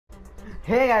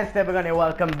Hey guys, StapleGun here,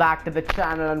 welcome back to the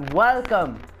channel and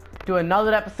welcome to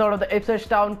another episode of the Ipswich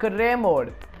Town career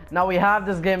mode. Now we have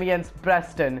this game against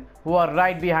Preston, who are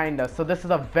right behind us. So this is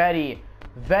a very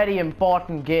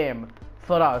important game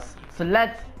for us. So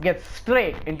let's get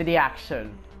straight into the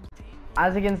action.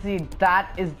 As you can see,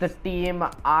 that is the team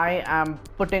I am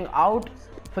putting out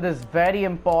for this very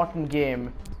important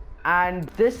game. And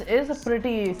this is a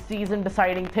pretty season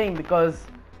deciding thing because,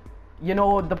 you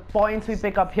know, the points we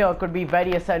pick up here could be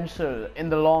very essential in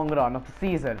the long run of the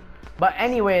season. But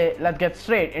anyway, let's get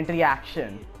straight into the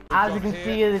action. As you can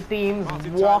see, the team's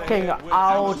walking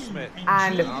out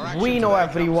and we know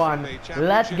everyone.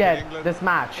 Let's get this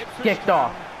match kicked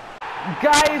off.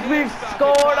 Guys, we've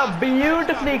scored a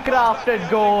beautifully crafted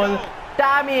goal.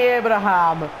 Tammy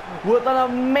Abraham with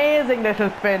an amazing little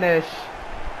finish.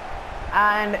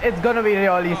 And it's gonna be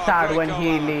really sad when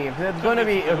he leaves. It's gonna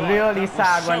be really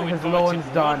sad when his loan's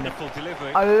done.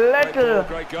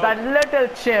 That little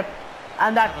chip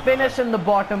and that finish in the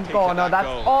bottom corner,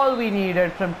 that's all we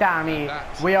needed from Tammy.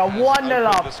 We are 1-0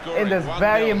 up in this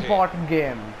very important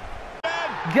game.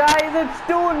 Guys, it's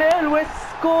 2-0. We're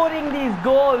scoring these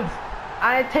goals.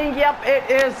 And I think, yep, it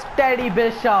is Teddy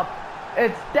Bishop.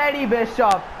 It's Teddy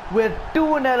Bishop with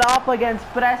 2-0 up against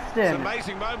Preston.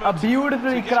 A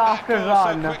beautifully crafted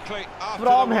run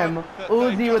from him.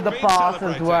 Uzi with the pass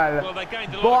as well.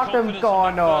 Bottom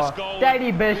corner,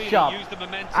 Teddy Bishop.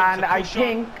 And I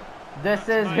think this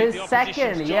is his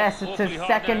second. Yes, it's his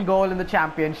second goal in the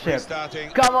championship.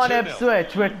 Come on,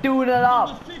 Ipswich, we're 2-0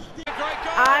 up.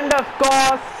 And of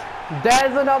course,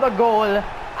 there's another goal.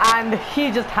 And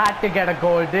he just had to get a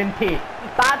goal, didn't he?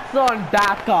 That's on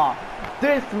Dhaka.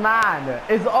 This man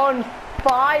is on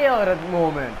fire at the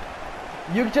moment.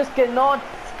 You just cannot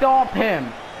stop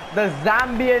him. The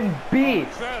Zambian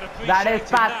beast that is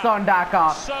Patson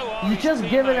Dhaka. You just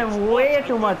given him way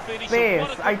too much space.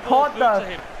 I thought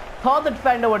the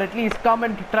defender would at least come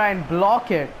in to try and block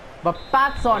it. But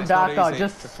Patson Dhaka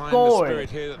just scored.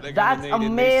 That's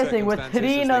amazing with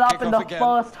 3-0 up in the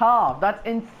first half. That's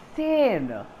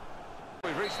insane.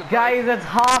 Guys, it's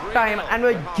half time and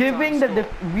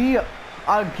we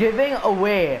are giving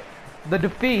away the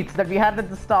defeats that we had at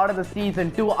the start of the season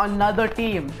to another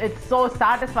team. It's so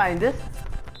satisfying.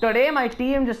 Today my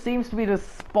team just seems to be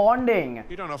responding,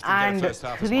 and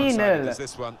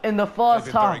 3-0 in the first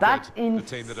half. That's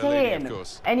insane.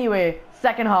 Anyway,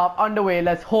 second half underway.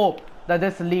 Let's hope that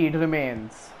this lead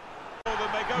remains.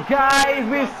 Guys,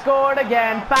 we scored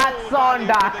again. Patson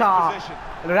Dhaka.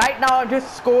 Right now, I'm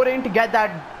just scoring to get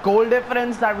that goal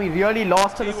difference that we really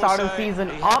lost at the start of the season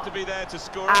up.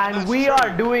 And we are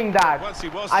doing that.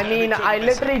 I mean, I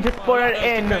literally just put it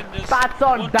in.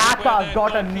 Patson Dhaka's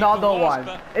got another one.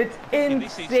 It's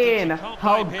insane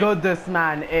how good this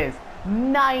man is.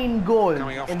 9 goals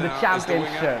in the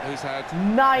championship.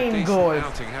 9 goals.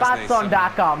 Patson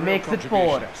Dhaka makes it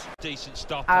 4.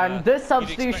 And this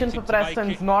substitution for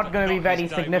Preston is not going to be very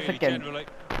significant.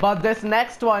 But this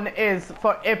next one is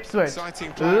for Ipswich.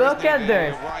 Look at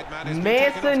this.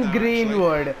 Mason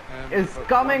Greenwood is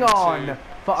coming on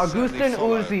for Augustin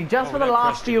Uzi just for the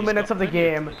last few minutes of the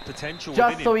game,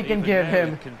 just so we can give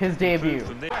him his debut.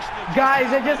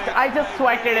 Guys, I just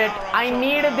sweated it. I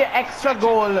needed the extra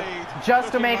goal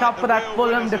just to make up for that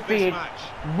Fulham defeat.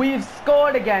 We've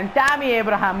scored again. Tammy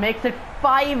Abraham makes it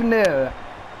 5-0.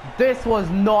 This was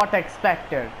not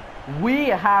expected. We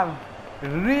have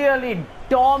really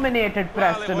dominated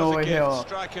Preston over here,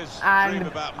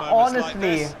 and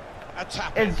honestly,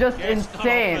 it's just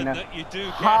insane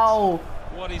how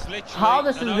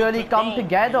this has really come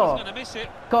together.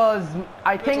 Because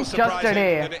I think just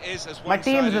today my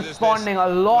team is responding a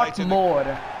lot more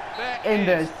in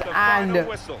this, and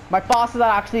my passes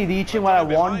are actually reaching what I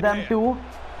want them to,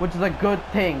 which is a good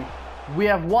thing. We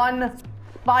have won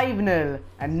 5-0,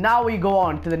 and now we go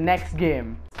on to the next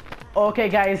game. Okay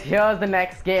guys, here's the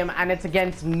next game, and it's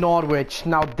against Norwich.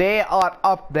 Now they are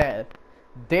up there.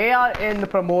 They are in the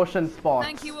promotion spot.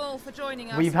 Thank you all for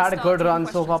joining us. We've had a good run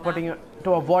so far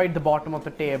to avoid the bottom of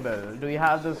the table. Do we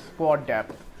have the squad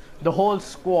depth? The whole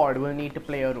squad will need to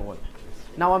play a role.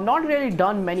 Now I've not really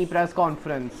done many press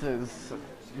conferences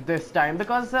this time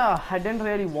because I didn't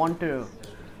really want to.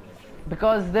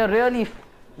 Because they're really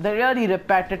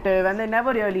repetitive and they're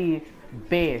never really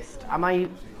based. Am I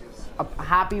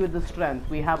happy with the strength?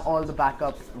 We have all the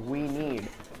backup we need.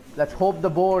 Let's hope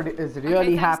the board is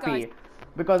really happy,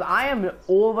 because I am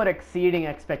over exceeding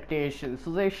expectations, so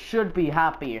they should be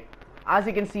happy. As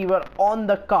you can see, we're on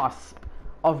the cusp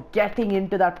of getting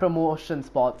into that promotion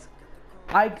spots.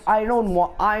 I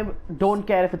don't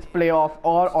care if it's playoff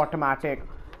or automatic.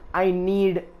 I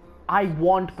need I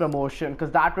want promotion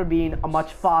because that would be in a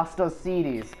much faster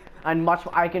series and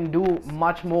I can do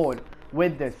much more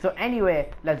with this. So anyway,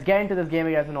 let's get into this game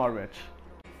against Norwich.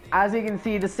 As you can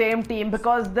see, the same team,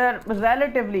 because they're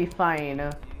relatively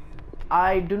fine.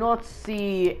 I don't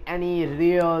see any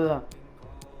real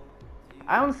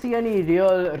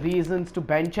reasons to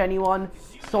bench anyone.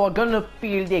 So we're gonna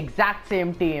field the exact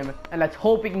same team and let's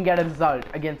hope we can get a result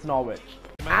against Norwich.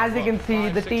 As you can see,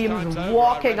 the team's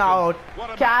walking out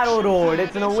Carrow Road.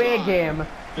 It's an away game.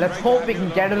 Let's hope we can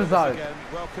get a result.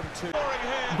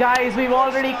 Guys, we've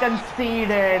already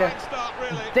conceded.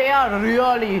 They are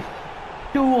really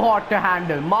too hot to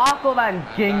handle. Marco van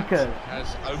Ginkel.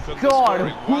 God,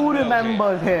 who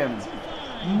remembers him?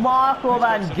 Marco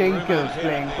van Ginkel's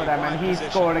playing for them and he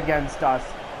scored against us.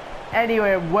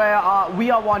 Anyway, we are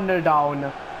 1-0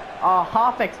 down.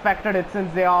 Half expected it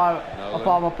since they are a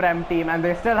former Prem team and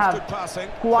they still have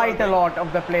quite a lot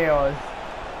of the players.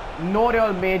 No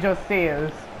real major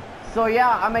sales. So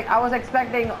yeah, I was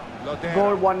expecting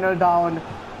goal 1-0 down.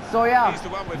 So yeah,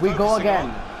 we go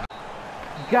again.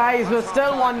 Guys, we're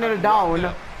still 1-0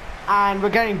 down and we're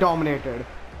getting dominated.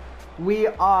 We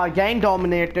are getting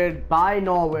dominated by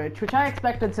Norwich, which I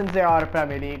expected since they are a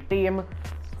Premier League team.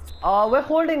 We're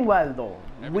holding well though.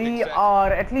 We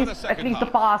are at least the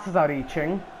passes are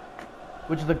reaching,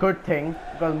 which is a good thing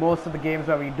because most of the games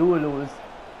where we do lose,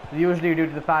 usually due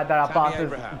to the fact that our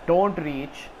passes don't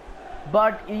reach.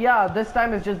 But yeah, this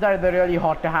time it's just that they're really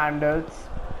hot to handle.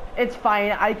 It's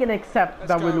fine. I can accept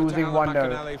that we're losing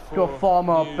 1-0 to a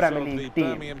former Premier League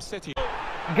team.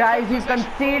 Guys, we've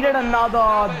conceded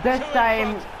another. This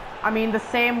time, the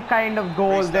same kind of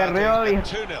goal. They're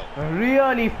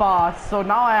really fast. So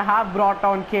now I have brought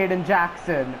down Caden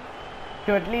Jackson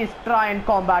to at least try and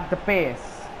combat the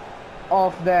pace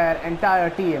of their entire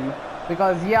team.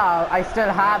 Because yeah, I still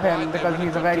have him because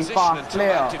he's a very fast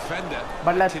player.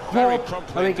 But let's hope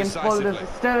that we can pull this,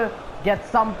 still get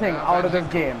something out of this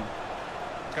game.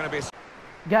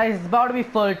 Guys, it's about to be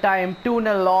full time.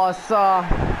 2-0 loss.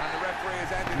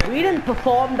 We didn't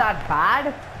perform that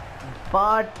bad,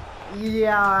 but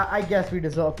yeah, I guess we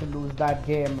deserve to lose that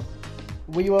game.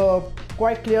 We were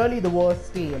quite clearly the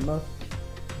worst team.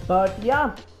 But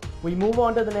yeah, we move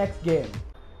on to the next game.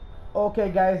 Okay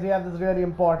guys, we have this really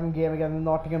important game against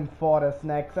Nottingham Forest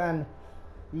next, and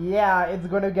yeah, it's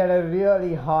going to get a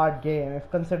really hard game if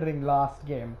considering last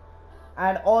game.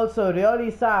 And also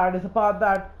really sad is the part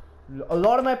that a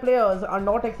lot of my players are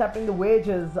not accepting the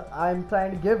wages I'm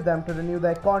trying to give them to renew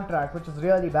their contract, which is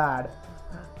really bad.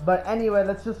 But anyway,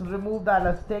 let's just remove that,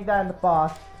 let's take that in the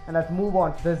past and let's move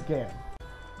on to this game.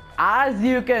 As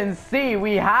you can see,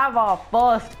 we have our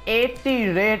first 80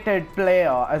 rated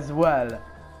player as well.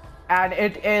 And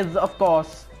it is, of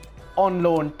course, on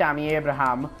loan Tammy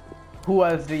Abraham. Who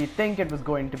else do you think it was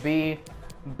going to be?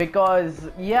 Because,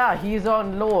 yeah, he's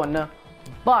on loan.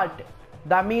 But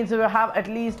that means we will have at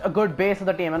least a good base of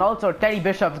the team. And also, Teddy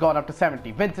Bishop's gone up to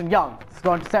 70. Vincent Young has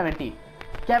gone to 70.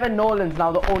 Kevin Nolan's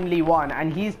now the only one.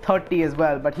 And he's 30 as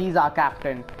well. But he's our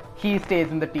captain. He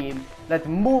stays in the team. Let's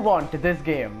move on to this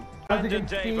game. As you can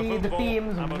see, the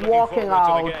team's walking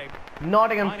out.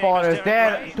 Nottingham Forest,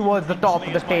 they're towards the top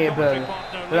of the table.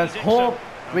 Let's hope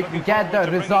we can get the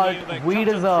result we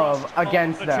deserve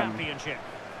against them.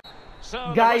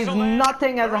 Guys,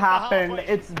 nothing has happened.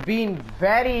 It's been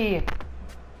very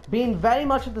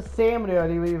much of the same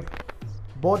really. We've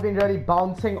both been really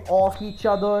bouncing off each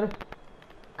other.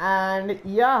 And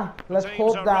yeah, let's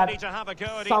hope that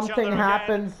something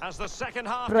happens,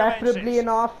 preferably in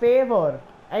our favor.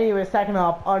 Anyway, second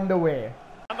half underway.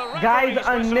 Guys,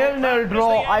 a 0-0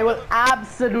 draw, I will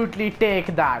absolutely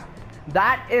take that.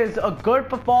 That is a good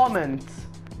performance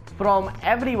from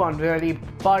everyone really,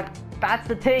 but that's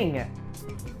the thing.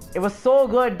 It was so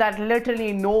good that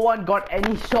literally no one got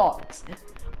any shots.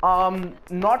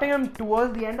 Nottingham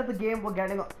towards the end of the game were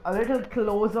getting a little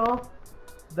closer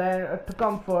than to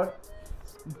comfort,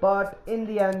 but in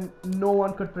the end no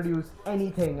one could produce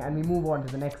anything and we move on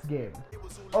to the next game.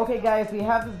 Okay guys, we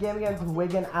have this game against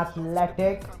Wigan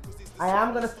Athletic. I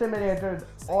am going to simulate it.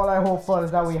 All I hope for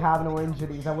is that we have no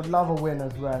injuries. I would love a win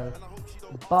as well.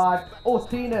 But, oh,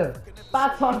 3-0.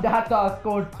 Patson Data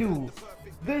scored 2.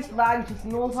 This man just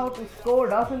knows how to score,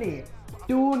 doesn't he?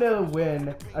 2-0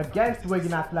 win against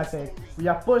Wigan Athletic. We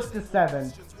are pushed to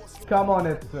 7th. Come on,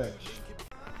 Ipswich.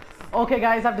 Okay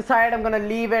guys, I've decided I'm going to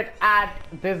leave it at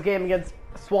this game against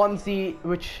Swansea,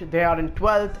 which they are in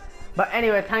 12th. But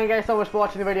anyway, thank you guys so much for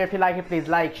watching the video. If you like it, please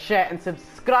like, share and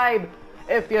subscribe.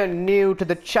 If you're new to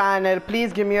the channel,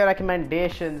 please give me your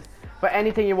recommendations for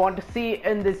anything you want to see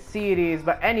in this series.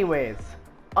 But anyways,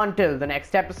 until the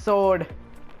next episode,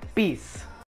 peace.